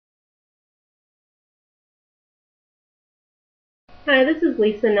Hi, this is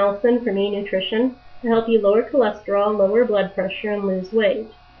Lisa Nelson from eNutrition to help you lower cholesterol, lower blood pressure, and lose weight.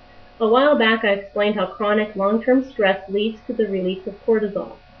 A while back I explained how chronic long-term stress leads to the release of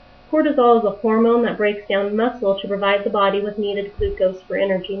cortisol. Cortisol is a hormone that breaks down muscle to provide the body with needed glucose for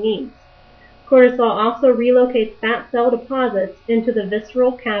energy needs. Cortisol also relocates fat cell deposits into the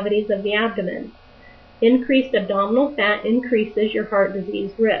visceral cavities of the abdomen. Increased abdominal fat increases your heart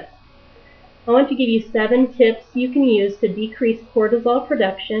disease risk. I want to give you 7 tips you can use to decrease cortisol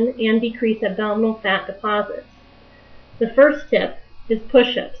production and decrease abdominal fat deposits. The first tip is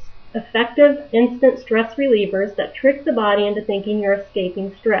push-ups, effective instant stress relievers that trick the body into thinking you're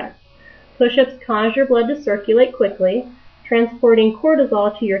escaping stress. Push-ups cause your blood to circulate quickly, transporting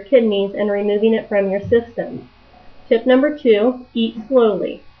cortisol to your kidneys and removing it from your system. Tip number 2, eat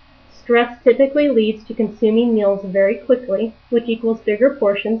slowly. Stress typically leads to consuming meals very quickly, which equals bigger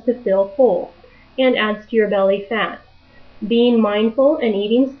portions to fill full, and adds to your belly fat. Being mindful and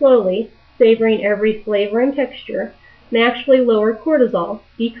eating slowly, savoring every flavor and texture, may actually lower cortisol,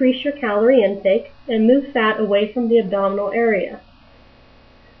 decrease your calorie intake, and move fat away from the abdominal area.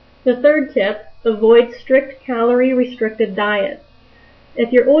 The third tip, avoid strict calorie-restricted diets.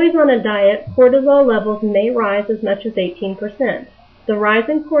 If you're always on a diet, cortisol levels may rise as much as 18%. The rise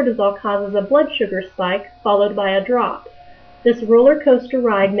in cortisol causes a blood sugar spike followed by a drop. This roller coaster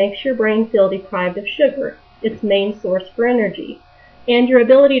ride makes your brain feel deprived of sugar, its main source for energy, and your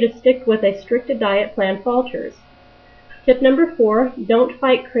ability to stick with a strict diet plan falters. Tip number 4, don't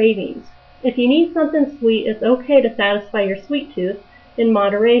fight cravings. If you need something sweet, it's okay to satisfy your sweet tooth in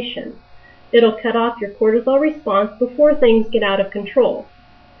moderation. It'll cut off your cortisol response before things get out of control.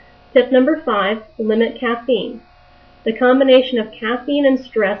 Tip number 5, limit caffeine. The combination of caffeine and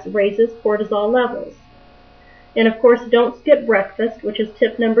stress raises cortisol levels. And of course, don't skip breakfast, which is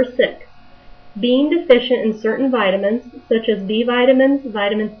tip number 6. Being deficient in certain vitamins, such as B vitamins,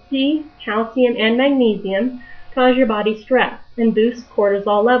 vitamin C, calcium, and magnesium, cause your body stress and boost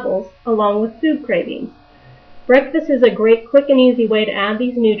cortisol levels, along with food cravings. Breakfast is a great, quick, and easy way to add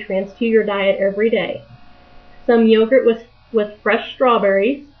these nutrients to your diet every day. Some yogurt with fresh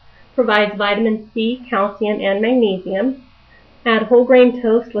strawberries provides vitamin C, calcium, and magnesium. Add whole grain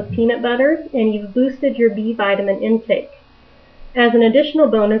toast with peanut butter, and you've boosted your B vitamin intake. As an additional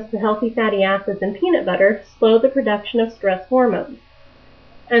bonus, the healthy fatty acids in peanut butter slow the production of stress hormones.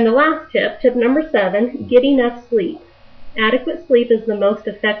 And the last tip, tip number 7, get enough sleep. Adequate sleep is the most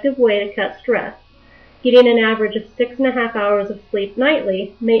effective way to cut stress. Getting an average of 6.5 hours of sleep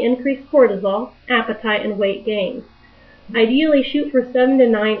nightly may increase cortisol, appetite, and weight gain. Ideally, shoot for 7 to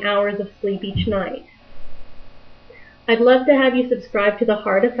 9 hours of sleep each night. I'd love to have you subscribe to the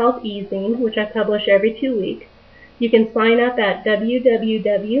Heart of Health e-zine, which I publish every 2 weeks. You can sign up at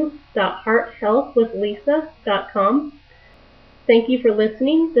www.hearthealthwithlisa.com. Thank you for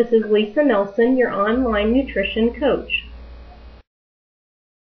listening. This is Lisa Nelson, your online nutrition coach.